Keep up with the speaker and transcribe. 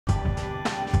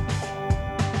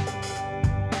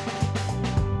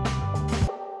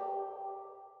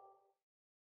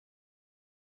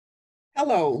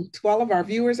Hello to all of our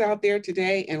viewers out there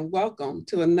today, and welcome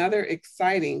to another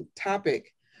exciting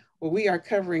topic where we are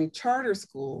covering charter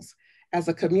schools as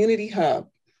a community hub,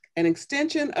 an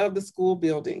extension of the school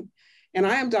building. And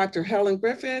I am Dr. Helen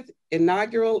Griffith,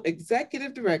 inaugural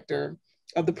Executive Director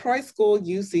of the Preuss School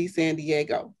UC San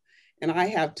Diego. And I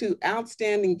have two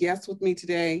outstanding guests with me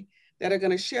today that are going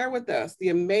to share with us the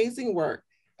amazing work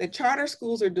that charter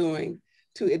schools are doing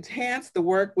to enhance the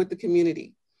work with the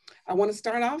community. I want to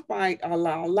start off by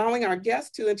allowing our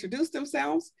guests to introduce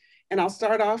themselves, and I'll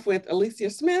start off with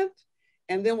Alicia Smith,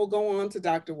 and then we'll go on to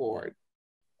Dr. Ward.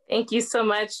 Thank you so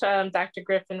much, Dr.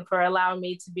 Griffin, for allowing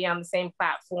me to be on the same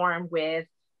platform with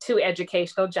two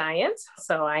educational giants.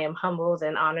 So I am humbled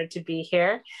and honored to be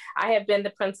here. I have been the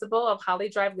principal of Holly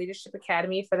Drive Leadership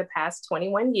Academy for the past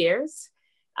 21 years.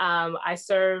 I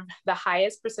serve the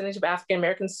highest percentage of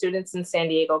African-American students in San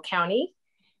Diego County,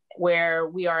 where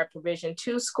we are a Provision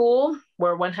 2 school,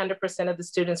 where 100% of the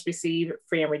students receive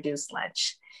free and reduced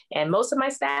lunch. And most of my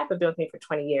staff have been with me for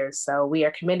 20 years. So we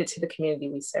are committed to the community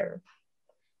we serve.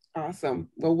 Awesome.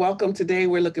 Well, welcome today.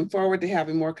 We're looking forward to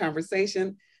having more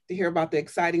conversation to hear about the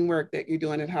exciting work that you're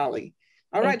doing at Holly.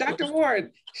 All right, Dr.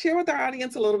 Ward, share with our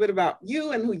audience a little bit about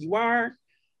you and who you are.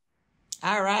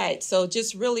 All right. So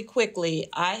just really quickly,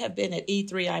 I have been at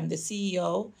E3. I'm the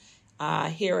CEO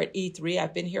here at E3.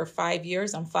 I've been here 5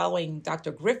 years. I'm following Dr.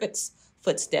 Griffith's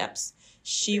footsteps.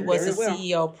 She was a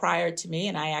CEO prior to me,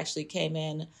 and I actually came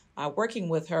in working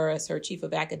with her as her chief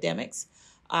of academics.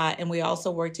 And we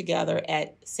also work together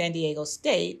at San Diego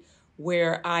State,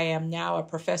 where I am now a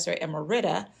professor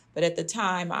emerita. But at the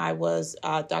time, I was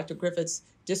Dr. Griffith's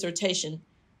dissertation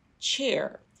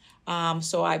chair.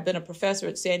 So I've been a professor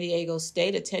at San Diego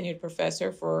State, a tenured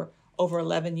professor for over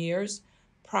 11 years.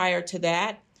 Prior to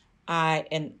that,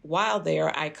 and while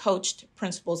there, I coached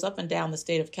principals up and down the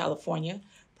state of California.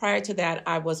 Prior to that,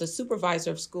 I was a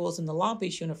supervisor of schools in the Long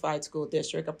Beach Unified School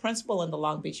District, a principal in the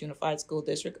Long Beach Unified School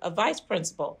District, a vice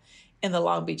principal in the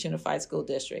Long Beach Unified School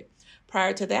District.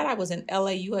 Prior to that, I was in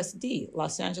LAUSD,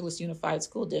 Los Angeles Unified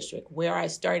School District, where I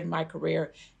started my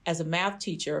career as a math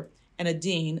teacher and a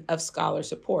dean of scholar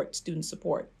support, student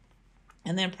support.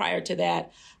 And then prior to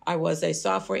that, I was a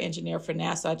software engineer for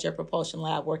NASA Jet Propulsion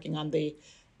Lab working on the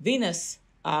Venus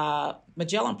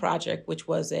Magellan project, which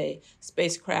was a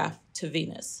spacecraft to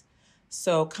Venus.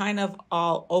 So kind of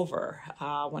all over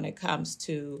when it comes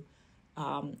to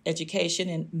education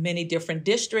in many different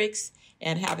districts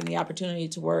and having the opportunity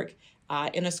to work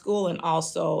in a school and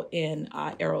also in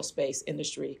aerospace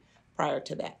industry prior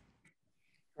to that.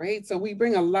 Great. So we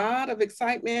bring a lot of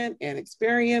excitement and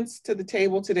experience to the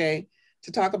table today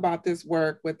to talk about this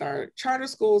work with our charter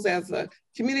schools as a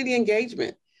community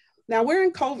engagement. Now we're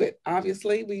in COVID,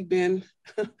 obviously. We've been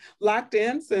locked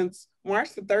in since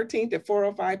March the 13th at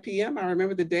 4:05 p.m. I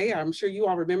remember the day. I'm sure you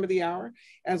all remember the hour,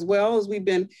 as well as we've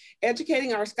been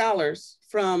educating our scholars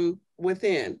from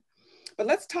within. But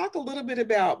let's talk a little bit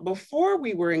about before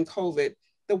we were in COVID,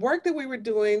 the work that we were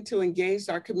doing to engage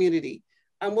our community.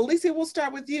 Well, Lisa, we'll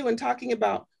start with you and talking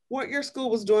about what your school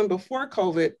was doing before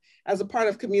COVID as a part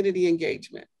of community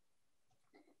engagement.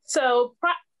 So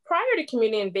prior to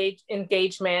community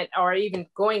engagement, or even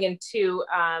going into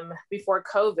before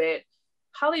COVID,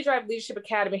 Holly Drive Leadership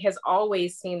Academy has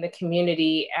always seen the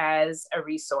community as a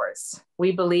resource.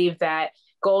 We believe that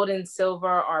gold and silver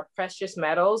are precious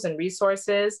metals and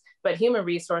resources, but human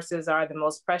resources are the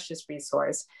most precious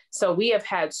resource. So we have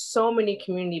had so many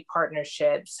community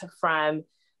partnerships from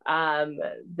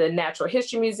the Natural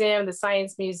History Museum, the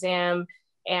Science Museum,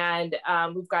 and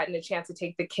we've gotten a chance to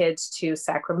take the kids to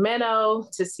Sacramento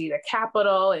to see the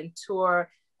Capitol and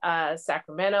tour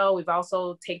Sacramento. We've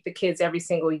also take the kids every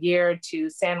single year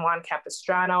to San Juan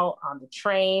Capistrano on the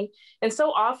train. And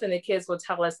so often the kids will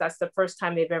tell us that's the first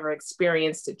time they've ever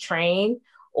experienced a train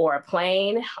or a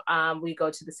plane. We go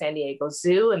to the San Diego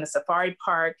Zoo and the Safari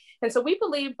Park. And so we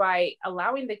believe by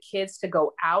allowing the kids to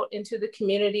go out into the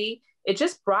community, it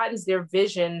just broadens their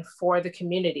vision for the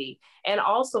community and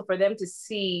also for them to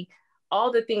see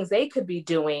all the things they could be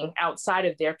doing outside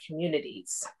of their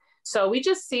communities. So we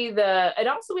just see and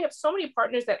also we have so many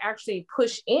partners that actually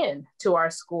push in to our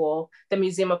school, the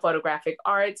Museum of Photographic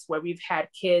Arts, where we've had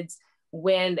kids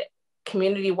win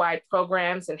community-wide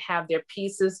programs and have their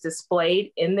pieces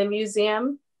displayed in the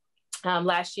museum.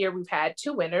 Last year, we've had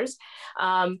 2 winners.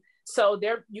 So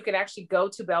there, you can actually go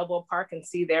to Balboa Park and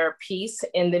see their piece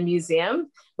in the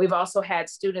museum. We've also had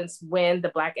students win the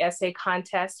Black Essay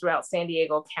Contest throughout San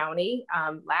Diego County.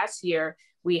 Last year,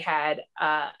 we had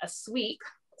a sweep.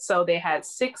 So they had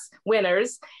 6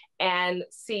 winners, and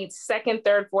seats 2nd,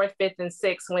 3rd, 4th, 5th, and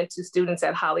 6th went to students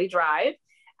at Holly Drive.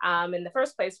 In the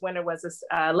first place winner was this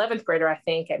 11th grader, I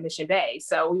think, at Mission Bay.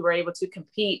 So we were able to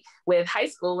compete with high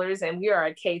schoolers, and we are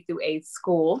a K through 8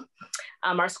 school.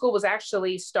 Our school was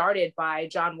actually started by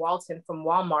John Walton from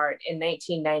Walmart in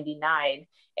 1999.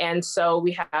 And so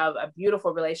we have a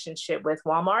beautiful relationship with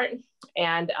Walmart.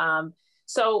 And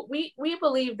so we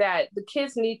believe that the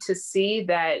kids need to see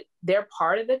that they're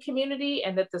part of the community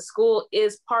and that the school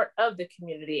is part of the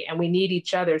community, and we need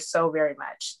each other so very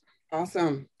much.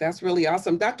 Awesome. That's really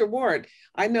awesome. Dr. Ward,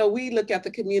 I know we look at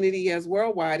the community as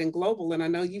worldwide and global, and I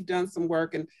know you've done some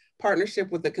work in partnership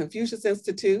with the Confucius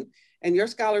Institute, and your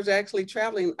scholars are actually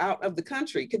traveling out of the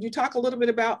country. Could you talk a little bit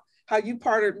about how you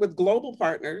partnered with global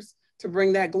partners to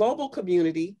bring that global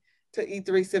community to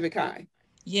E3 Civic High?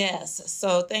 Yes.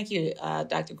 So thank you,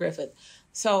 Dr. Griffith.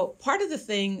 So part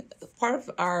of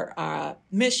our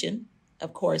mission,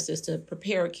 of course, is to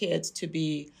prepare kids to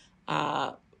be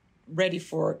ready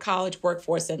for college,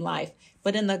 workforce, and life,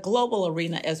 but in the global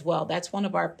arena as well. That's one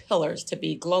of our pillars, to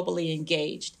be globally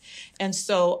engaged. And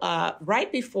so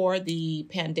right before the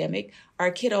pandemic,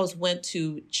 our kiddos went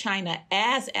to China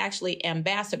as actually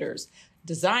ambassadors,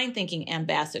 design thinking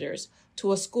ambassadors,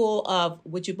 to a school of,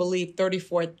 would you believe,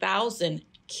 34,000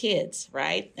 kids,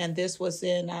 right? And this was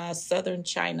in southern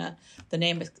China. The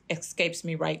name escapes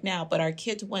me right now, but our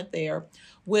kids went there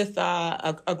with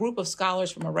a group of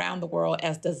scholars from around the world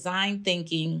as design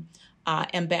thinking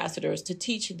ambassadors to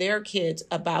teach their kids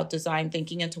about design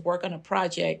thinking and to work on a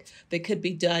project that could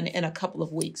be done in a couple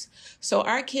of weeks. So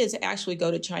our kids actually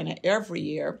go to China every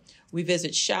year. We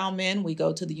visit Xiamen, we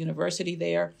go to the university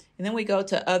there, and then we go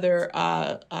to other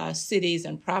cities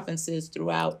and provinces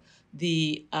throughout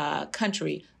the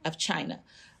country of China.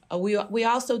 We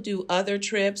also do other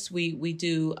trips. We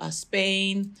do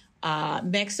Spain,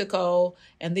 Mexico,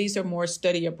 and these are more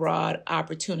study abroad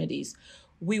opportunities.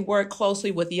 We work closely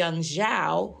with Young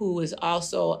Zhao, who is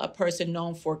also a person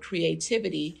known for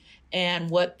creativity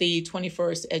and what the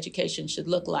 21st education should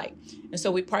look like. And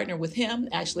so we partner with him.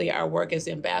 Actually, our work as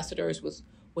ambassadors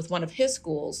with one of his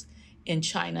schools in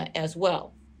China as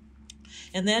well.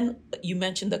 And then you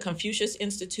mentioned the Confucius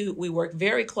Institute. We work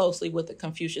very closely with the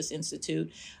Confucius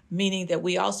Institute, meaning that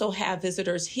we also have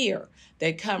visitors here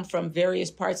that come from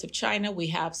various parts of China. We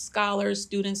have scholars,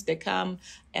 students that come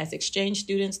as exchange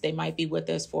students. They might be with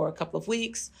us for a couple of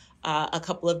weeks, a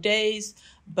couple of days,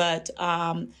 but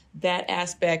that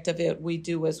aspect of it we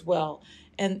do as well.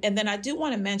 And then I do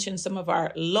want to mention some of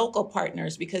our local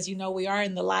partners, because, you know, we are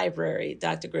in the library,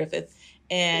 Dr. Griffith,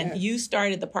 and yes, you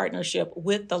started the partnership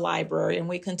with the library, and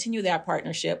we continue that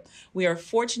partnership. We are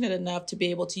fortunate enough to be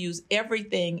able to use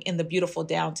everything in the beautiful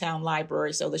downtown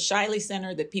library. So the Shiley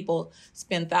Center that people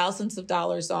spend thousands of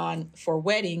dollars on for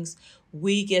weddings,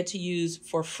 we get to use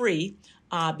for free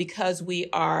because we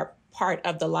are part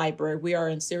of the library. We are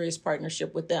in serious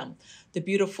partnership with them. The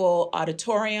beautiful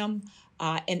auditorium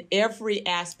and every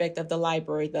aspect of the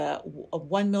library, the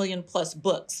 1 million plus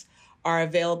books, are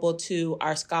available to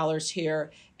our scholars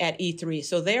here at E3.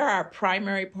 So they are our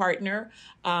primary partner.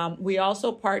 We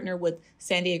also partner with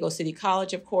San Diego City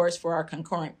College, of course, for our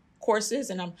concurrent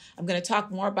courses. And I'm going to talk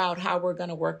more about how we're going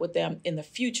to work with them in the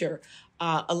future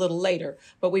a little later.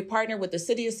 But we partner with the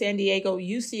City of San Diego,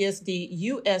 UCSD,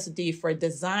 USD for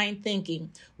design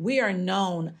thinking. We are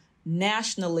known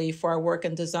nationally for our work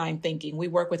in design thinking. We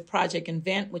work with Project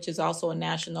Invent, which is also a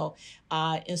national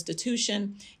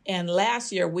institution. And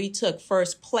last year, we took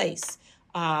first place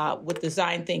with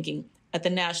design thinking at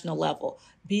the national level,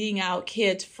 beating out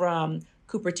kids from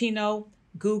Cupertino,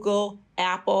 Google,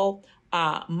 Apple,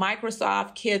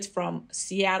 Microsoft, kids from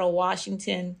Seattle,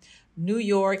 Washington, New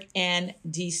York, and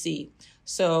DC.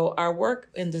 So our work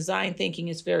in design thinking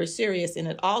is very serious, and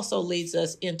it also leads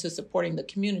us into supporting the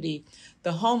community,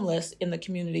 the homeless in the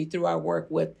community, through our work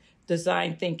with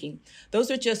design thinking.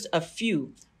 Those are just a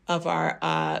few of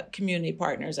our community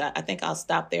partners. I think I'll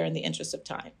stop there in the interest of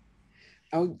time.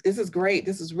 Oh, this is great.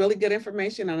 This is really good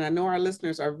information. And I know our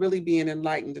listeners are really being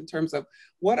enlightened in terms of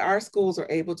what our schools are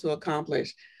able to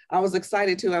accomplish. I was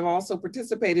excited to have also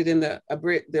participated in the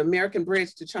American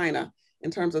Bridge to China in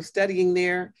terms of studying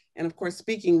there, and of course,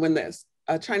 speaking when the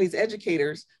Chinese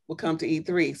educators will come to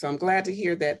E3. So I'm glad to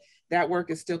hear that that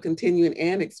work is still continuing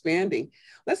and expanding.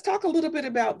 Let's talk a little bit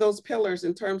about those pillars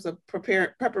in terms of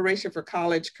preparation for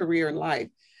college, career, and life.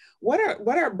 What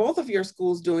are both of your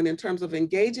schools doing in terms of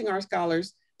engaging our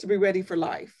scholars to be ready for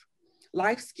life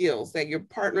skills that you're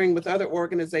partnering with other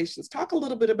organizations? Talk a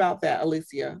little bit about that,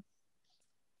 Alicia.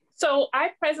 So I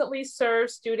presently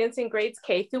serve students in grades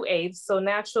K through 8. So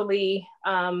naturally,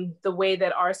 the way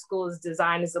that our school is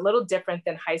designed is a little different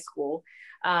than high school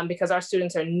because our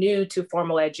students are new to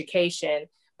formal education.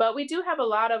 But we do have a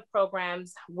lot of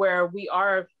programs where we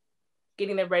are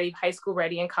getting them ready, high school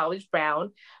ready and college bound.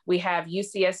 We have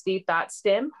UCSD Thought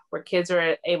STEM, where kids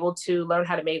are able to learn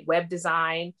how to make web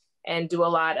design and do a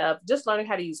lot of just learning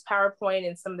how to use PowerPoint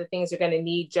and some of the things you're going to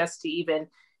need just to even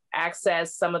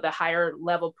access some of the higher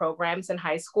level programs in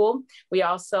high school. We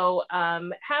also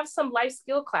have some life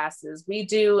skill classes. We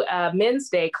do a Men's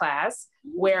Day class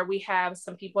where we have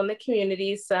some people in the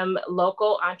community, some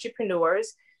local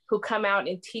entrepreneurs who come out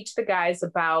and teach the guys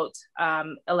about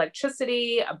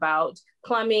electricity, about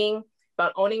plumbing,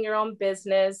 about owning your own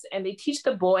business. And they teach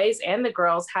the boys and the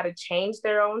girls how to change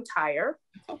their own tire.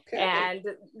 Okay. And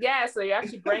yeah, so you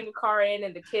actually bring a car in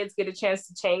and the kids get a chance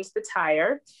to change the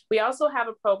tire. We also have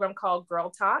a program called Girl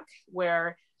Talk,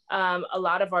 where a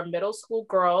lot of our middle school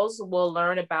girls will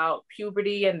learn about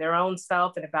puberty and their own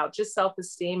self and about just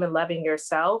self-esteem and loving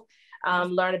yourself,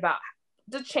 learn about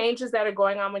the changes that are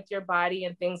going on with your body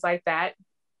and things like that.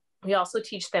 We also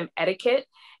teach them etiquette.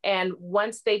 And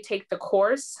once they take the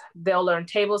course, they'll learn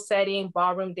table setting,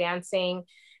 ballroom dancing,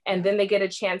 and then they get a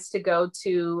chance to go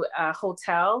to a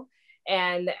hotel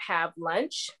and have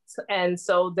lunch. And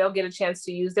so they'll get a chance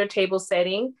to use their table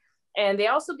setting. And they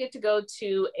also get to go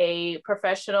to a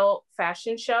professional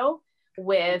fashion show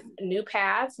with New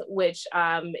Path, which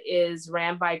is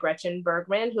ran by Gretchen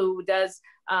Bergman, who does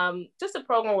just a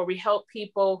program where we help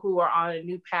people who are on a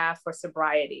new path for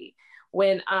sobriety.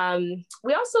 When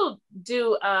we also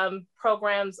do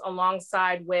programs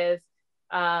alongside with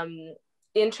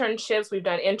internships. We've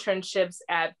done internships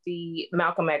at the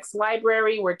Malcolm X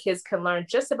Library where kids can learn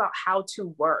just about how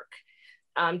to work.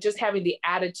 Just having the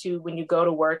attitude when you go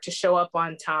to work to show up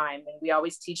on time. And we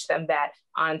always teach them that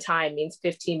on time means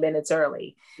 15 minutes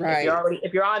early. Right.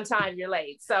 If you're on time, you're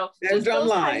late. So there's drum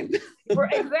line.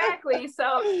 Exactly.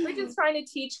 So we're just trying to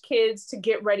teach kids to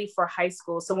get ready for high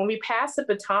school. So when we pass the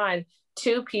baton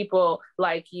to people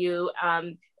like you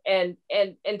and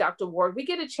Dr. Ward, we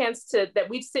get a chance that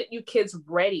we sit you kids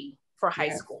ready for high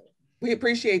school. We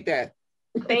appreciate that.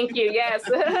 Thank you. Yes.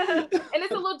 And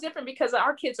it's a little different because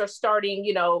our kids are starting,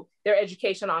 their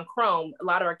education on Chrome, a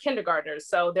lot of our kindergartners.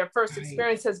 So their first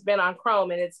experience has been on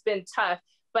Chrome and it's been tough,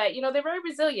 but they're very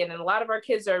resilient and a lot of our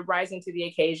kids are rising to the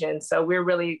occasion. So we're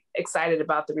really excited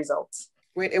about the results.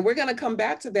 Great. And we're going to come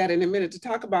back to that in a minute to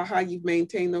talk about how you've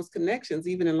maintained those connections,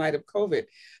 even in light of COVID.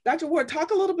 Dr. Ward,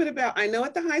 talk a little bit about, I know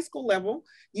at the high school level,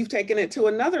 you've taken it to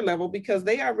another level because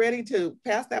they are ready to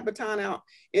pass that baton out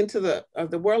into the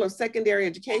world of secondary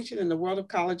education and the world of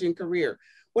college and career.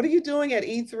 What are you doing at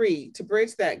E3 to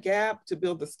bridge that gap, to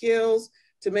build the skills,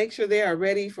 to make sure they are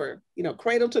ready for,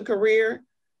 cradle to career?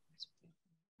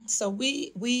 So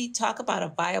we talk about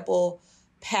a viable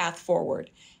path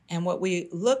forward. And what we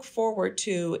look forward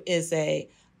to is a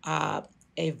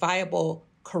viable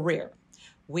career.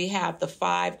 We have the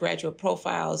 5 graduate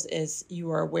profiles, as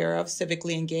you are aware of: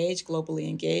 civically engaged, globally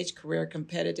engaged, career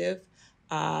competitive,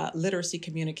 literacy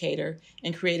communicator,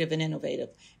 and creative and innovative.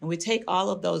 And we take all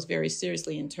of those very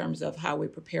seriously in terms of how we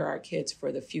prepare our kids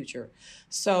for the future.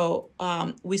 So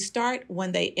we start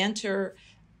when they enter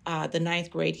the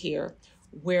 9th grade here,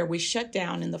 where we shut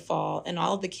down in the fall and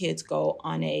all of the kids go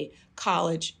on a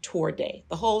college tour day.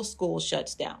 The whole school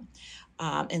shuts down.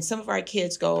 And some of our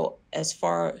kids go as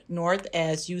far north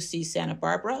as UC Santa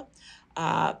Barbara,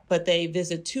 but they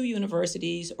visit 2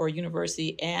 universities or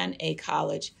university and a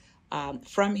college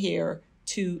from here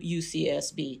to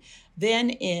UCSB. Then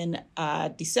in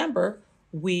December,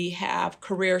 we have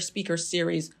Career Speaker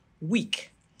Series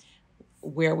Week,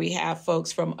 where we have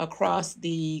folks from across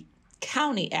the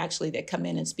county actually that come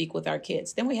in and speak with our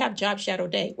kids. Then we have Job Shadow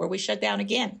Day, where we shut down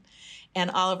again. And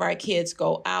all of our kids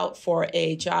go out for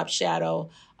a job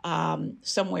shadow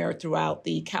somewhere throughout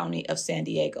the county of San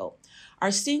Diego.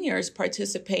 Our seniors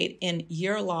participate in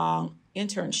year-long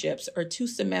internships or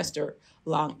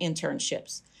 2-semester-long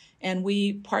internships. And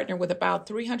we partner with about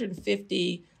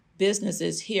 350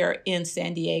 businesses here in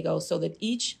San Diego so that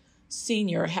each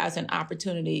senior has an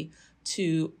opportunity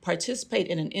to participate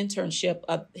in an internship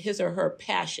of his or her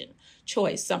passion,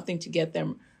 choice, something to get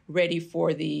them ready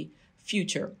for the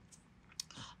future.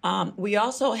 We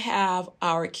also have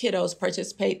our kiddos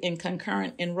participate in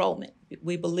concurrent enrollment.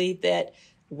 We believe that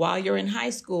while you're in high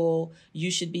school,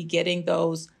 you should be getting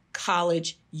those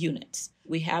college units.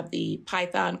 We have the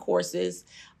Python courses,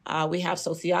 we have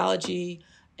sociology,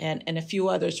 and a few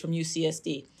others from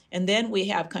UCSD. And then we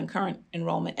have concurrent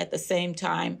enrollment at the same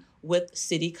time with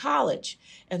City College.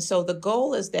 And so the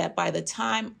goal is that by the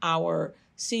time our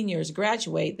seniors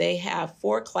graduate, they have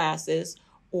 4 classes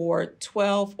or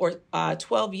 12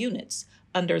 units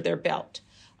under their belt.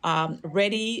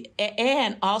 ready,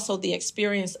 and also the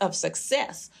experience of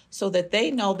success, so that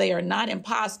they know they are not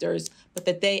imposters, but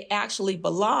that they actually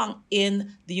belong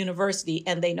in the university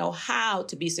and they know how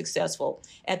to be successful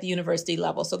at the university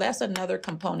level. So that's another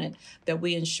component that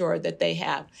we ensure that they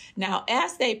have. Now,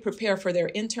 as they prepare for their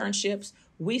internships,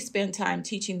 we spend time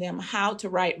teaching them how to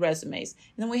write resumes.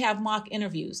 And then we have mock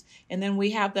interviews. And then we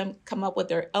have them come up with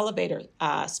their elevator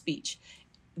speech.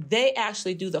 They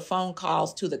actually do the phone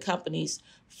calls to the companies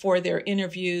for their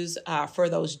interviews for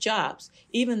those jobs,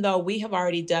 even though we have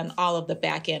already done all of the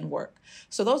back end work.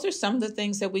 So those are some of the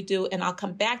things that we do. And I'll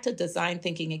come back to design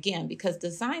thinking again, because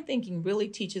design thinking really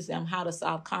teaches them how to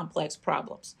solve complex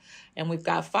problems. And we've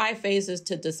got 5 phases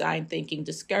to design thinking: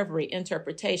 discovery,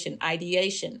 interpretation,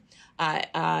 ideation,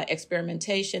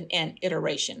 experimentation, and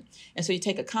iteration. And so you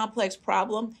take a complex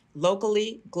problem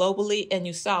locally, globally, and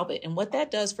you solve it. And what that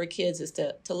does for kids is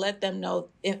to let them know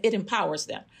it empowers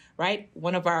them, right?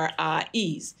 One of our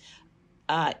E's,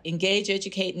 engage,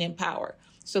 educate, and empower.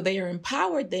 So they are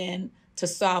empowered then to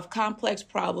solve complex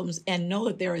problems and know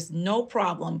that there is no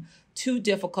problem too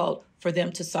difficult for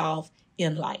them to solve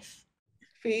in life.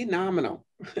 Phenomenal.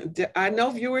 I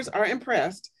know viewers are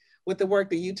impressed with the work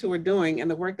that you two are doing and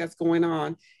the work that's going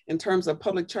on in terms of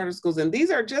public charter schools. And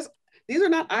these are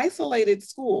not isolated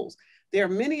schools. There are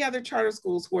many other charter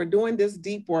schools who are doing this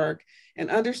deep work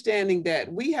and understanding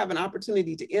that we have an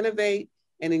opportunity to innovate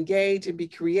and engage and be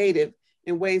creative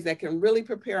in ways that can really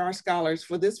prepare our scholars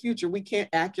for this future we can't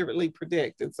accurately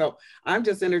predict. And so I'm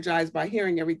just energized by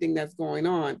hearing everything that's going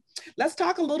on. Let's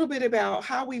talk a little bit about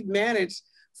how we've managed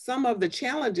some of the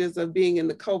challenges of being in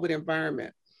the COVID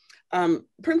environment.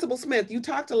 Principal Smith, you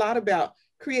talked a lot about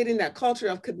creating that culture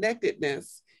of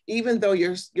connectedness, even though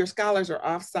your scholars are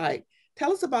off-site.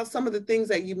 Tell us about some of the things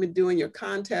that you've been doing, your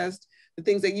contest, the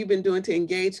things that you've been doing to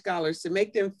engage scholars, to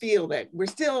make them feel that we're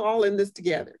still all in this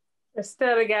together. We're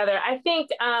still together. I think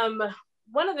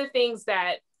one of the things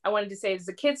that I wanted to say is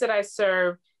the kids that I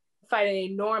serve fight an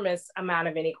enormous amount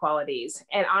of inequalities.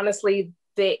 And honestly,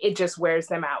 it just wears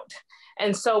them out.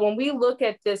 And so when we look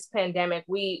at this pandemic,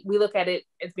 we look at it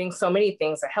as being so many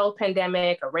things: a health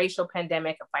pandemic, a racial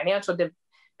pandemic, a financial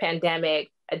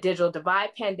pandemic, a digital divide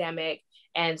pandemic.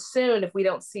 And soon, if we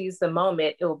don't seize the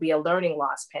moment, it will be a learning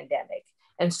loss pandemic.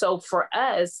 And so for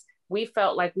us, we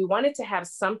felt like we wanted to have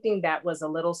something that was a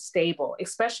little stable,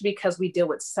 especially because we deal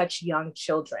with such young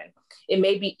children. It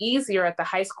may be easier at the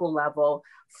high school level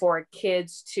for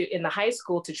kids in the high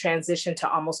school to transition to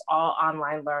almost all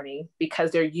online learning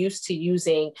because they're used to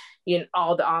using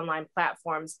all the online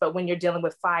platforms. But when you're dealing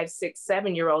with 5, 6,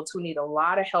 7-year-olds who need a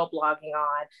lot of help logging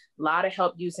on, a lot of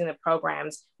help using the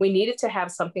programs, we needed to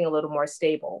have something a little more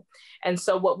stable. And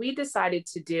so what we decided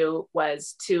to do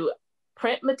was to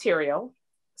print material.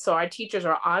 So our teachers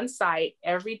are on site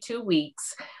every 2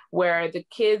 weeks, where the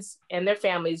kids and their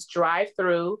families drive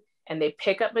through and they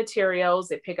pick up materials,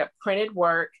 they pick up printed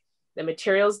work, the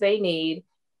materials they need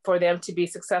for them to be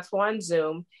successful on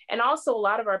Zoom. And also a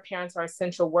lot of our parents are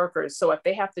essential workers. So if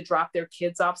they have to drop their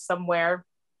kids off somewhere,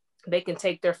 they can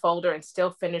take their folder and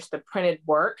still finish the printed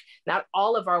work. Not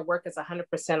all of our work is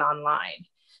 100% online.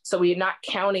 So we're not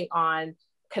counting on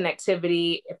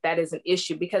connectivity if that is an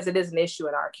issue, because it is an issue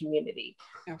in our community.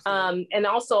 And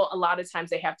also a lot of times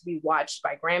they have to be watched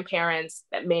by grandparents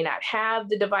that may not have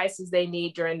the devices they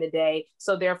need during the day.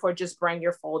 So therefore just bring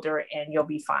your folder and you'll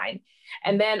be fine.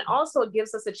 And then also it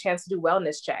gives us a chance to do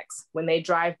wellness checks. When they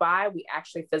drive by, we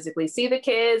actually physically see the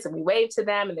kids and we wave to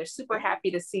them and they're super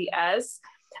happy to see us.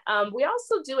 We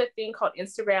also do a thing called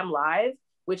Instagram Live,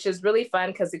 which is really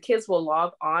fun because the kids will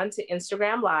log on to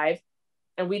Instagram Live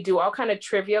and we do all kind of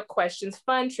trivia questions,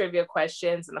 fun trivia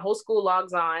questions, and the whole school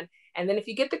logs on. And then if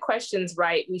you get the questions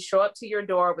right, we show up to your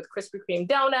door with Krispy Kreme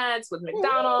donuts, with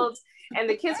McDonald's, and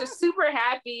the kids are super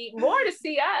happy, more to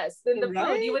see us than the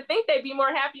food. You would think they'd be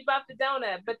more happy about the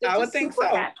donut, but they're just super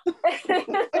happy.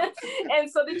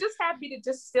 And so they're just happy to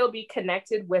just still be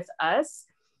connected with us.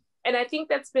 And I think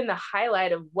that's been the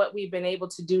highlight of what we've been able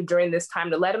to do during this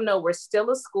time, to let them know we're still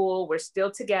a school, we're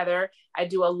still together. I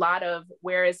do a lot of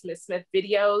Where is Miss Smith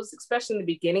videos, especially in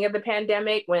the beginning of the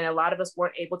pandemic when a lot of us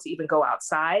weren't able to even go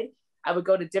outside. I would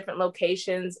go to different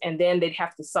locations and then they'd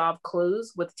have to solve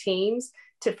clues with teams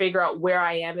to figure out where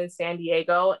I am in San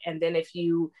Diego. And then if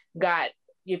you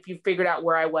figured out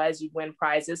where I was, you'd win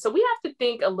prizes. So we have to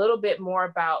think a little bit more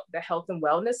about the health and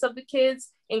wellness of the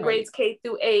kids in grades K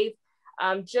through 8th.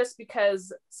 Just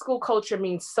because school culture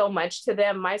means so much to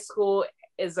them. My school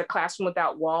is a classroom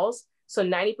without walls. So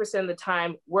 90% of the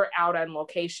time we're out on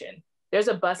location. There's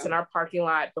a bus in our parking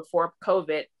lot before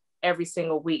COVID every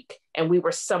single week. And we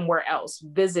were somewhere else,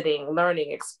 visiting,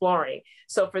 learning, exploring.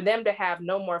 So for them to have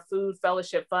no more food,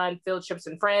 fellowship, fun, field trips,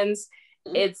 and friends,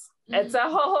 it's a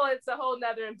whole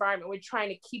nother environment. We're trying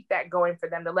to keep that going for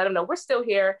them, to let them know we're still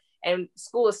here and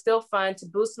school is still fun, to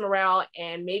boost morale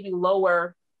and maybe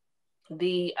lower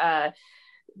the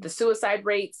suicide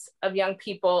rates of young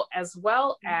people, as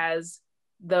well as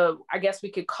I guess we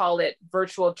could call it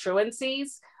virtual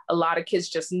truancies. A lot of kids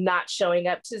just not showing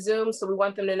up to Zoom. So we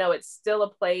want them to know it's still a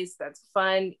place that's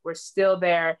fun. We're still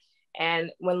there.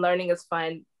 And when learning is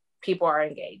fun, people are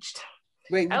engaged.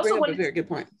 Wait, you bring up a very good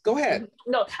point. Go ahead.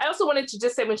 No, I also wanted to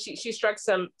just say, when she struck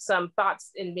some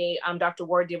thoughts in me, Dr.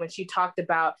 Ward did, when she talked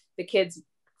about the kids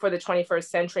for the 21st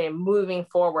century and moving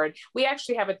forward. We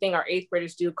actually have a thing our 8th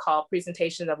graders do called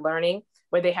Presentation of Learning,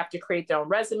 where they have to create their own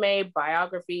resume,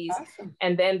 biographies, awesome.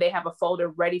 And then they have a folder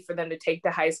ready for them to take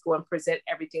to high school and present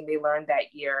everything they learned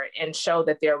that year and show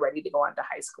that they're ready to go on to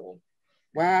high school.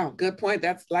 Wow, good point.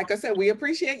 That's, like I said, we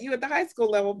appreciate you at the high school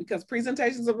level, because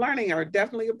presentations of learning are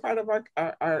definitely a part of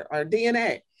our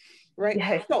DNA, right?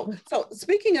 Yes. So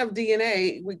speaking of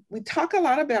DNA, we talk a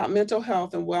lot about mental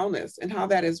health and wellness and how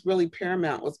that is really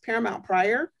paramount. It was paramount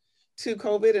prior to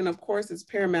COVID, and of course it's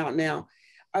paramount now.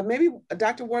 Maybe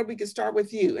Dr. Ward, we could start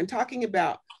with you and talking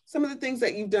about some of the things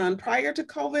that you've done prior to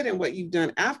COVID and what you've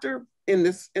done after in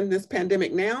this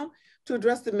pandemic now, to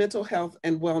address the mental health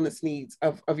and wellness needs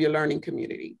of your learning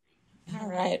community. All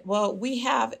right. Well, we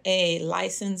have a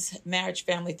licensed marriage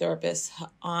family therapist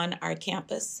on our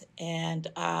campus, and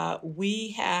our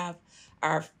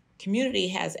community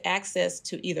has access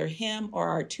to either him or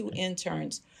our 2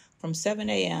 interns from 7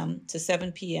 a.m. to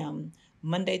 7 p.m.,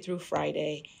 Monday through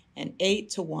Friday, and 8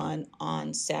 to 1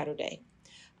 on Saturday.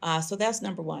 So that's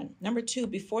number one. Number two,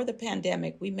 before the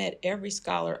pandemic, we met every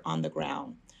scholar on the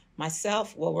ground.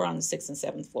 Myself, well, we're on the 6th and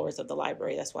 7th floors of the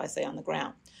library. That's why I say on the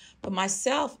ground. But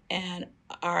myself and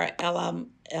our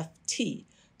LMFT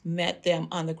met them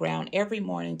on the ground every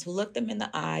morning to look them in the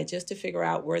eye, just to figure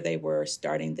out where they were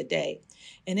starting the day.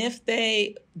 And if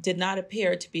they did not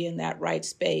appear to be in that right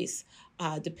space,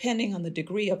 depending on the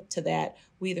degree up to that,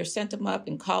 we either sent them up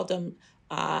and called them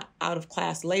out of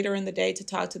class later in the day to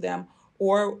talk to them,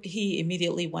 or he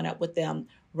immediately went up with them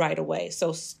right away.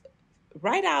 So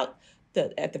right out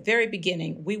at the very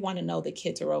beginning, we want to know the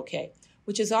kids are okay,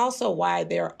 which is also why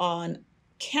they're on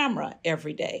camera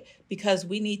every day, because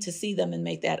we need to see them and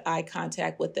make that eye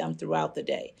contact with them throughout the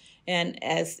day. And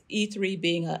as E3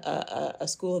 being a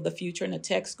school of the future and a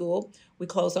tech school, we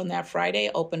closed on that Friday,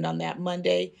 opened on that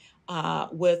Monday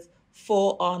with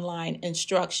full online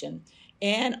instruction,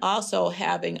 and also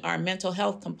having our mental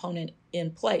health component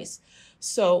in place.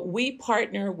 So we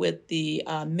partner with the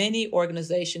many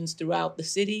organizations throughout the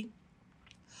city.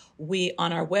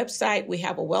 On our website, we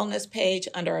have a wellness page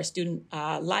under our student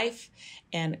life,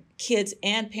 and kids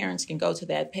and parents can go to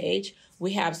that page.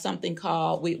 We have something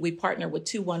called, we partner with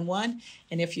 211,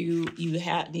 and if you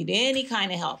need any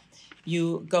kind of help,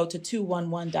 you go to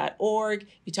 211.org,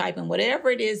 you type in whatever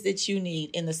it is that you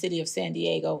need in the city of San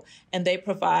Diego, and they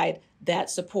provide that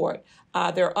support.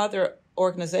 There are other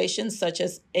organizations such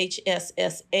as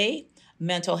HSSA,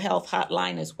 Mental Health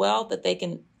Hotline as well, that they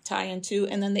can tie into,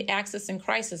 and then the Access and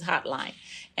Crisis Hotline.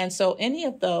 And so any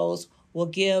of those will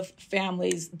give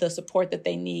families the support that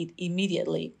they need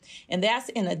immediately. And that's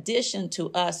in addition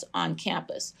to us on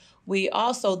campus. We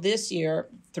also this year,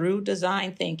 through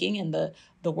design thinking and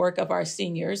the work of our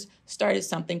seniors, started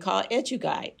something called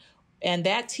EduGuide. And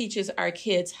that teaches our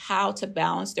kids how to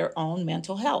balance their own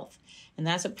mental health. And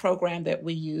that's a program that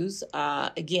we use,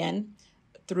 again,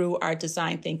 through our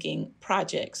design thinking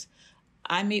projects.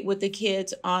 I meet with the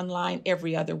kids online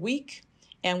every other week,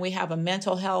 and we have a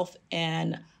mental health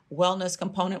and wellness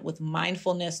component with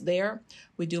mindfulness there.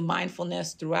 We do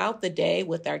mindfulness throughout the day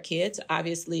with our kids,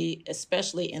 obviously,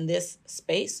 especially in this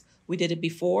space. We did it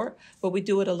before, but we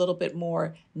do it a little bit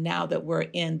more now that we're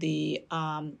in the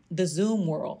Zoom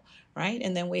world, right?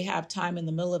 And then we have time in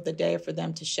the middle of the day for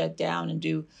them to shut down and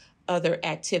do other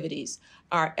activities.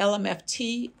 Our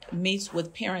LMFT meets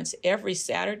with parents every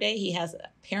Saturday. He has a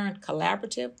parent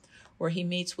collaborative where he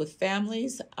meets with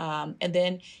families, and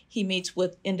then he meets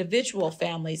with individual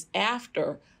families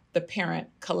after the parent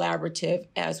collaborative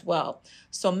as well.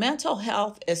 So mental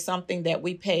health is something that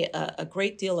we pay a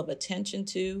great deal of attention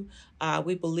to.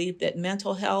 We believe that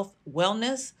mental health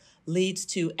wellness leads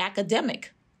to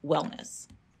academic wellness.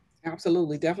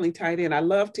 Absolutely, definitely tied in. I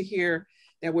love to hear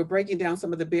that we're breaking down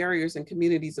some of the barriers in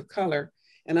communities of color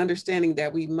and understanding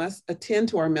that we must attend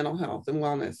to our mental health and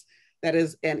wellness. that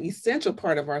is an essential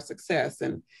part of our success,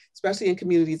 and especially in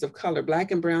communities of color,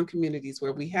 Black and brown communities,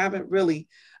 where we haven't really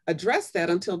addressed that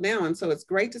until now. And so it's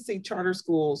great to see charter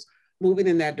schools moving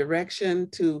in that direction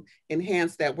to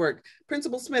enhance that work.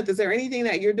 Principal Smith, is there anything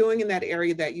that you're doing in that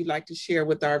area that you'd like to share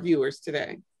with our viewers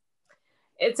today?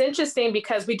 It's interesting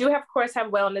because we do have, of course,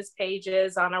 have wellness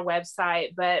pages on our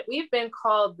website, but we've been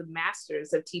called the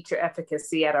masters of teacher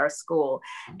efficacy at our school.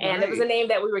 And it was a name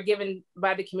that we were given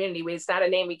by the community. It's not a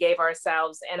name we gave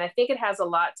ourselves. And I think it has a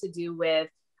lot to do with,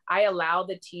 I allow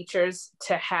the teachers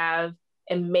to have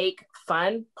and make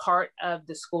fun part of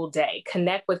the school day,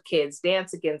 connect with kids,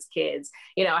 dance against kids,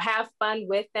 have fun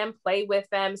with them, play with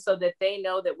them so that they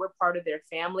know that we're part of their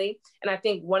family. And I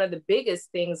think one of the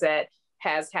biggest things that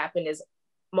has happened is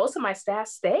most of my staff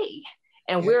stay,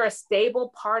 and we're a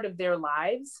stable part of their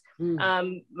lives.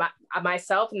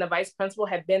 Myself and the vice principal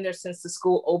have been there since the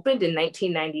school opened in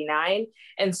 1999.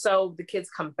 And so the kids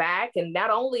come back, and not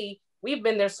only we've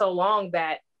been there so long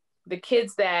that the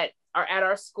kids that are at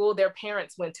our school, their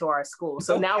parents went to our school.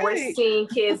 So now we're seeing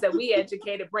kids that we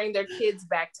educated bring their kids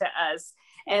back to us.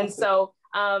 And so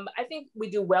I think we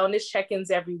do wellness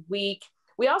check-ins every week.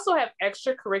 We also have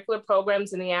extracurricular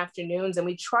programs in the afternoons, and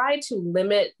we try to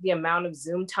limit the amount of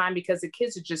Zoom time because the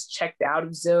kids are just checked out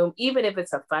of Zoom. Even if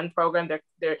it's a fun program,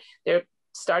 they're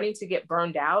starting to get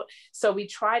burned out. So we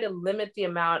try to limit the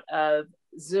amount of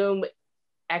Zoom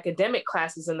academic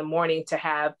classes in the morning to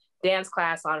have dance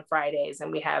class on Fridays,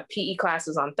 and we have PE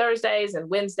classes on Thursdays and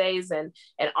Wednesdays, and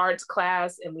arts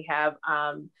class, and we have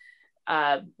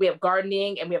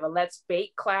gardening, and we have a Let's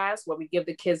Bake class where we give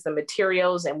the kids the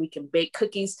materials and we can bake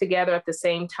cookies together at the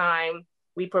same time.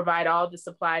 We provide all the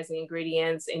supplies and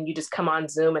ingredients, and you just come on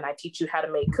Zoom and I teach you how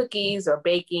to make cookies or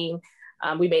baking.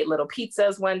 We made little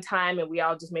pizzas one time, and we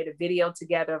all just made a video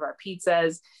together of our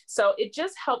pizzas. So it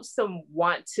just helps them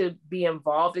want to be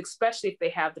involved, especially if they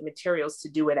have the materials to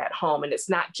do it at home. And it's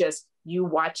not just you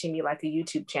watching me like a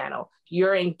YouTube channel.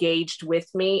 You're engaged with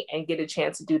me and get a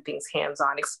chance to do things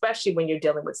hands-on, especially when you're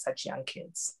dealing with such young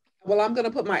kids. Well, I'm going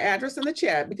to put my address in the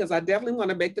chat because I definitely want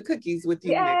to bake the cookies with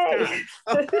you next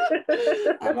time.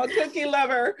 I'm a cookie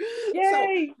lover.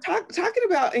 Yay. So talking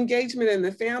about engagement in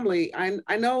the family,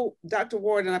 I know Dr.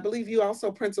 Ward, and I believe you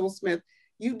also, Principal Smith,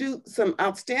 you do some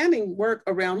outstanding work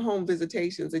around home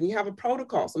visitations, and you have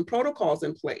some protocols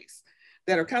in place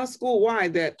that are kind of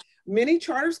school-wide that many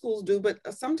charter schools do, but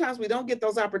sometimes we don't get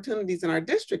those opportunities in our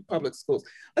district public schools.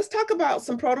 Let's talk about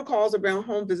some protocols around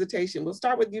home visitation. We'll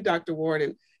start with you, Dr.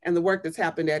 Ward, and the work that's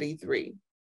happened at E3.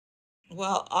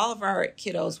 Well, all of our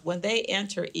kiddos, when they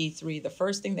enter E3, the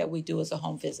first thing that we do is a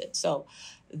home visit. So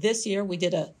this year we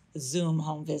did a Zoom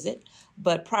home visit,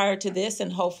 but prior to this,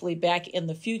 and hopefully back in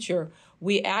the future,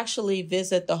 we actually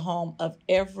visit the home of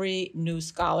every new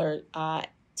scholar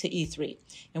to E3.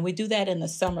 And we do that in the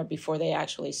summer before they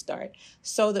actually start,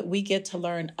 so that we get to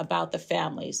learn about the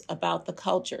families, about the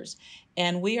cultures.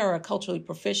 And we are a culturally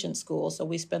proficient school, so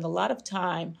we spend a lot of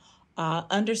time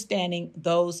understanding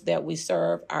those that we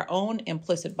serve, our own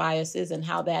implicit biases and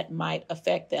how that might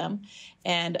affect them.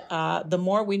 And the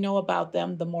more we know about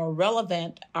them, the more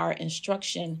relevant our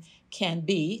instruction can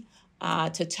be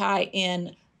to tie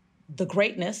in the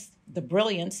greatness, the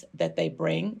brilliance that they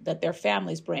bring, that their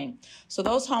families bring. So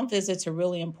those home visits are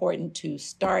really important to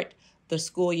start the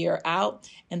school year out.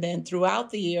 And then throughout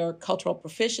the year, cultural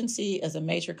proficiency is a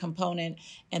major component.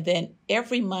 And then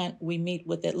every month we meet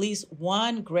with at least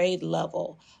one grade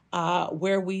level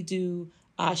where we do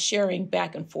sharing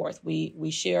back and forth.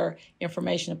 We share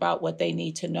information about what they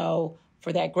need to know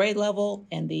for that grade level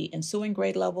and the ensuing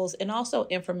grade levels, and also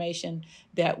information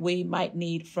that we might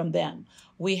need from them.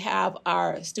 We have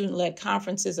our student-led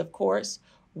conferences, of course,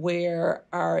 where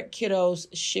our kiddos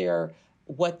share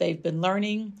what they've been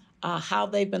learning, how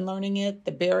they've been learning it,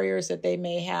 the barriers that they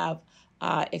may have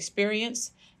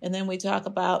experienced, and then we talk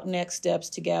about next steps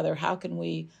together. How can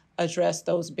we address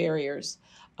those barriers?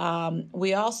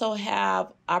 We also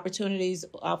have opportunities,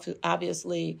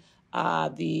 obviously,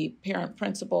 the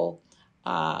parent-principal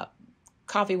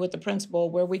coffee with the principal,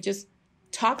 where we just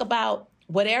talk about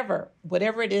whatever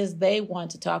it is they want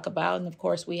to talk about. And of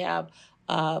course, we have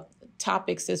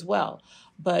topics as well.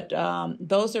 But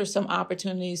those are some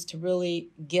opportunities to really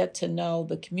get to know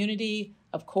the community.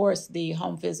 Of course, the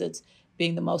home visits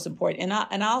being the most important.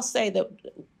 And I'll say that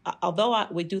although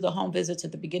we do the home visits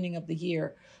at the beginning of the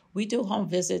year, we do home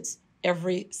visits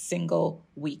every single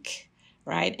week,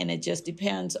 right? And it just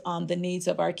depends on the needs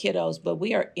of our kiddos. But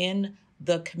we are in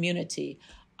the community.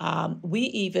 We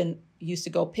even used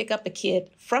to go pick up a kid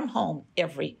from home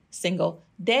every single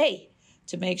day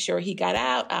to make sure he got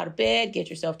out of bed, get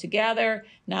yourself together,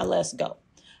 now let's go.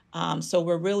 So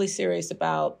we're really serious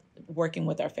about working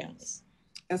with our families.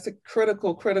 That's a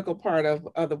critical part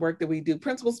of the work that we do.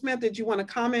 Principal Smith, did you want to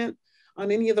comment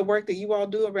on any of the work that you all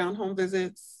do around home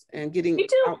visits and getting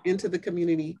out into the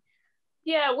community?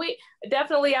 Yeah, we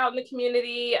definitely out in the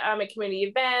community, at community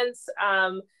events.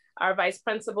 Our vice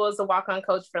principal is a walk-on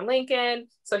coach for Lincoln.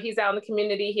 So he's out in the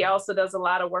community. He also does a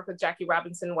lot of work with Jackie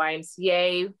Robinson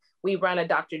YMCA. We run a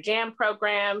Dr. Jam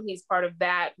program. He's part of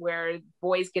that, where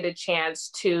boys get a chance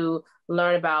to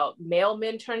learn about male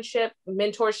mentorship,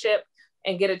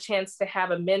 and get a chance to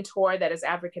have a mentor that is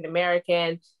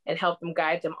African-American and help them,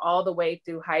 guide them all the way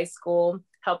through high school,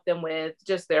 help them with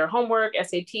just their homework,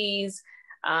 SATs,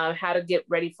 how to get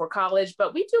ready for college.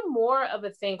 But we do more of a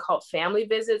thing called family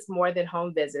visits more than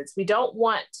home visits. We don't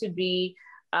want to be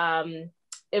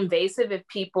invasive if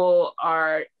people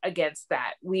are against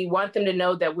that. We want them to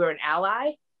know that we're an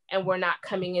ally and we're not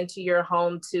coming into your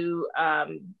home to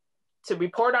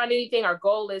report on anything. Our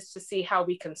goal is to see how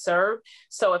we can serve.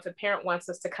 So if a parent wants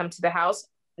us to come to the house,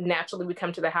 naturally we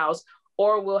come to the house,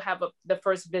 or we'll have the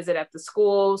first visit at the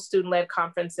school, student-led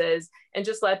conferences, and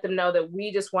just let them know that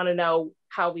we just want to know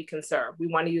how we can serve. We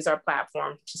want to use our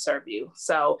platform to serve you.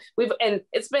 So and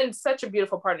it's been such a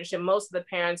beautiful partnership. Most of the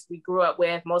parents we grew up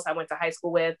with, most I went to high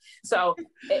school with. So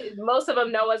most of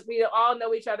them know us. We all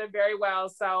know each other very well.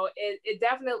 So it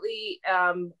definitely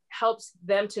helps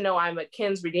them to know I'm a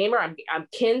kin's redeemer. I'm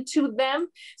kin to them.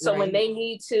 So when they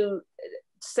need to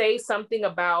say something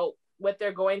about what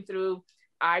they're going through,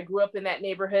 I grew up in that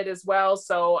neighborhood as well.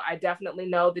 So I definitely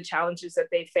know the challenges that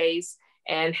they face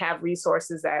and have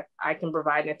resources that I can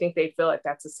provide. And I think they feel like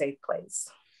that's a safe place.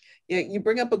 Yeah, you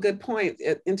bring up a good point.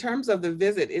 In terms of the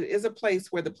visit, it is a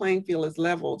place where the playing field is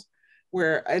leveled,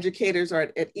 where educators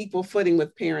are at equal footing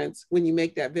with parents when you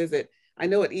make that visit. I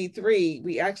know at E3,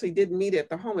 we actually didn't meet at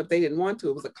the home if they didn't want to.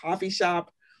 It was a coffee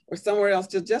shop or somewhere else,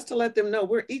 just to let them know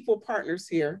we're equal partners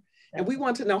here. And we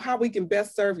want to know how we can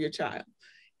best serve your child.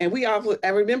 And I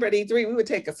remember at E3, we would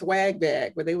take a swag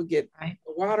bag where they would get a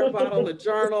water bottle, a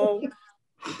journal,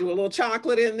 do a little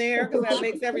chocolate in there because that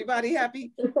makes everybody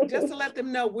happy, just to let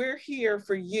them know we're here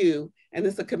for you. And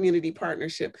it's a community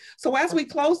partnership. So as we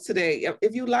close today,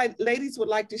 if you ladies would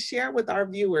like to share with our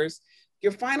viewers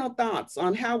your final thoughts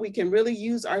on how we can really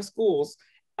use our schools,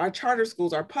 our charter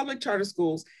schools, our public charter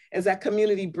schools as that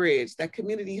community bridge, that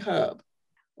community hub.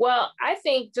 Well, I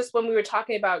think just when we were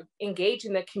talking about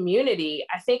engaging the community,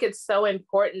 I think it's so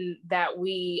important that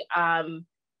we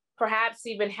perhaps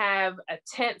even have a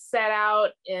tent set out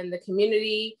in the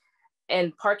community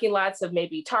and parking lots of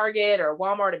maybe Target or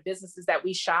Walmart or businesses that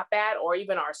we shop at, or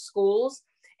even our schools.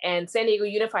 And San Diego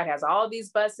Unified has all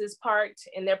these buses parked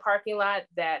in their parking lot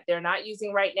that they're not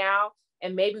using right now.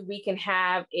 And maybe we can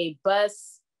have a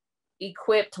bus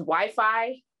equipped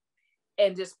Wi-Fi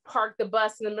and just park the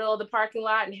bus in the middle of the parking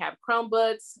lot and have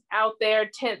Chromebooks out there,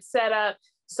 tent set up,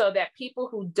 so that people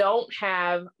who don't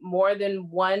have more than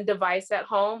one device at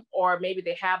home, or maybe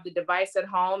they have the device at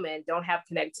home and don't have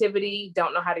connectivity,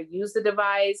 don't know how to use the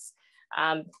device,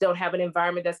 don't have an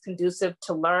environment that's conducive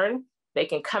to learn, they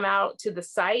can come out to the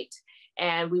site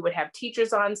and we would have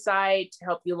teachers on site to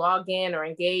help you log in or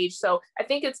engage. So I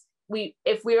think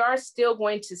if we are still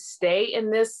going to stay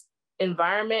in this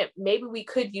environment, maybe we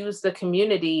could use the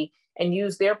community and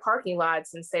use their parking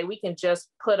lots and say we can just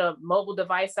put a mobile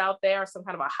device out there, some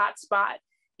kind of a hotspot,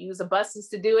 use the buses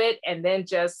to do it, and then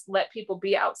just let people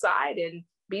be outside and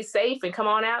be safe and come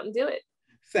on out and do it.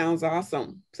 Sounds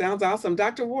awesome. Sounds awesome.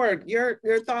 Dr. Ward, your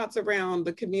thoughts around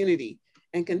the community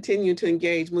and continue to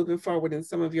engage moving forward in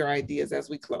some of your ideas as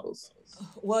we close.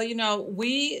 Well,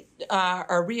 we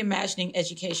are reimagining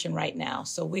education right now.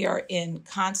 So we are in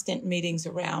constant meetings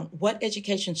around what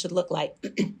education should look like.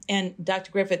 And Dr.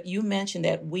 Griffith, you mentioned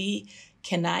that we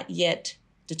cannot yet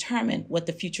determine what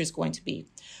the future is going to be,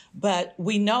 but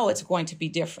we know it's going to be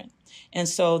different. And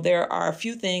so there are a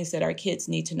few things that our kids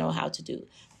need to know how to do: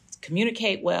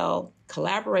 communicate well,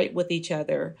 collaborate with each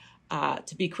other,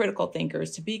 to be critical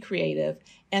thinkers, to be creative,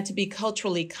 and to be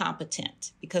culturally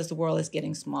competent, because the world is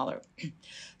getting smaller.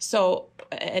 So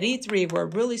at E3, we're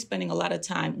really spending a lot of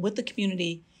time with the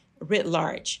community writ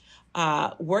large,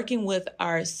 working with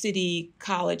our city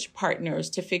college partners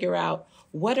to figure out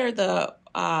what are the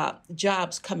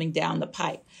jobs coming down the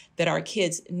pipe that our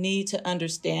kids need to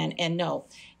understand and know.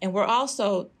 And we're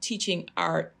also teaching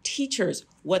our teachers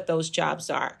what those jobs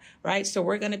are, right? So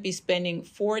we're going to be spending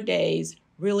 4 days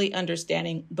really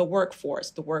understanding the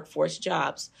workforce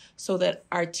jobs, so that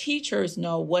our teachers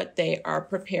know what they are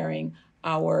preparing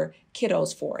our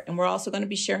kiddos for. And we're also going to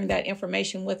be sharing that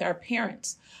information with our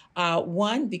parents.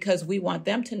 One, because we want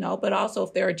them to know, but also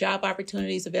if there are job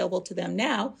opportunities available to them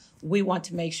now, we want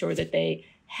to make sure that they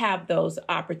have those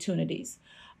opportunities.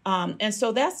 And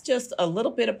so that's just a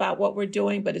little bit about what we're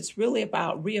doing, but it's really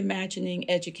about reimagining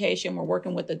education. We're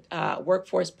working with the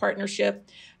workforce partnership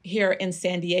here in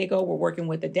San Diego. We're working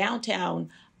with the downtown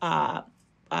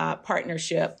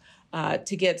partnership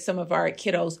to get some of our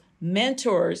kiddos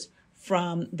mentors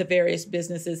from the various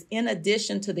businesses, in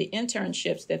addition to the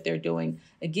internships that they're doing,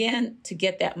 again, to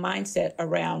get that mindset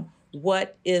around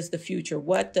what is the future?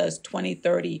 What does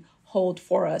 2030 hold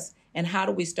for us? And how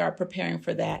do we start preparing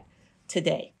for that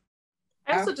today?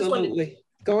 Absolutely.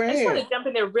 Go ahead. I just want to jump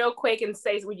in there real quick and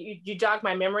say, you jogged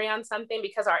my memory on something,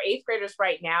 because our 8th graders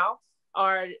right now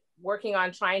are working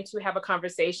on trying to have a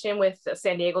conversation with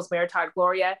San Diego's Mayor Todd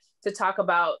Gloria to talk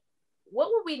about what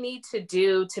would we need to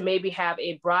do to maybe have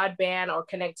a broadband or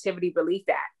connectivity relief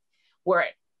act, where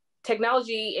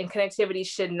technology and connectivity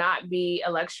should not be a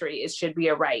luxury, it should be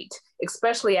a right,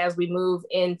 especially as we move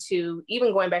into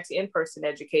even going back to in-person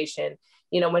education.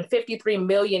 You know, when 53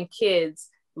 million kids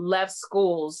left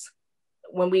schools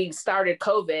when we started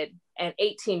COVID and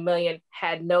 18 million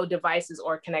had no devices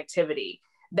or connectivity.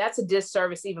 That's a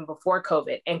disservice even before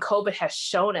COVID. And COVID has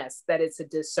shown us that it's a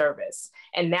disservice.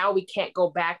 And now we can't go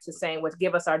back to saying, well,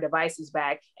 give us our devices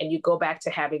back, and you go back to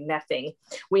having nothing.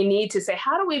 We need to say,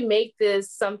 how do we make this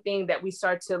something that we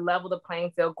start to level the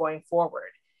playing field going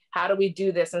forward? How do we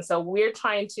do this? And so we're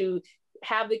trying to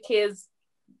have the kids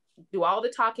do all the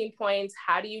talking points.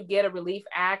 How do you get a relief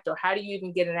act, or how do you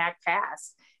even get an act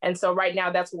passed? And so right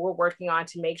now, that's what we're working on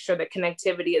to make sure that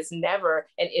connectivity is never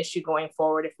an issue going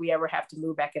forward if we ever have to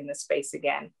move back in this space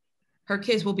again. Her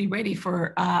kids will be ready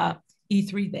for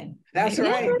E3 then. That's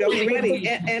right. They'll be ready.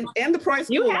 And the Price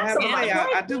School, I have to say,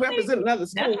 I do represent another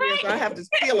school here, so I have to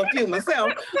steal a few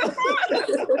myself. That's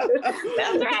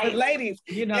right. But ladies,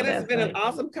 it has been an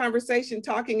awesome conversation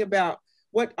talking about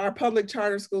what our public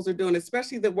charter schools are doing,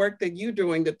 especially the work that you're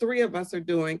doing, the three of us are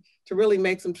doing to really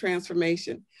make some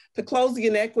transformation, to close the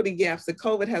inequity gaps that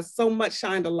COVID has so much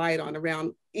shined a light on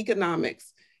around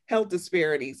economics, health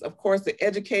disparities, of course, the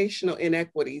educational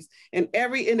inequities, and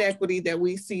every inequity that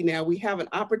we see now, we have an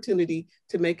opportunity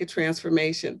to make a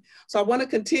transformation. So I want to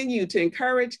continue to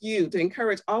encourage you, to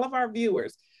encourage all of our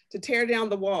viewers to tear down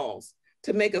the walls,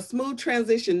 to make a smooth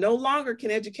transition. No longer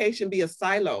can education be a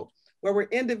silo where we're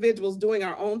individuals doing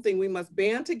our own thing. We must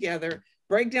band together,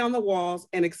 break down the walls,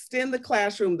 and extend the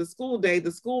classroom, the school day,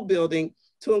 the school building,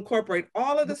 to incorporate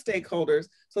all of the stakeholders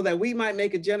so that we might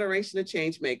make a generation of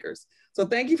change makers. So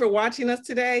thank you for watching us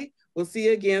today. We'll see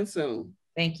you again soon.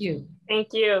 Thank you.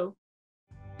 Thank you.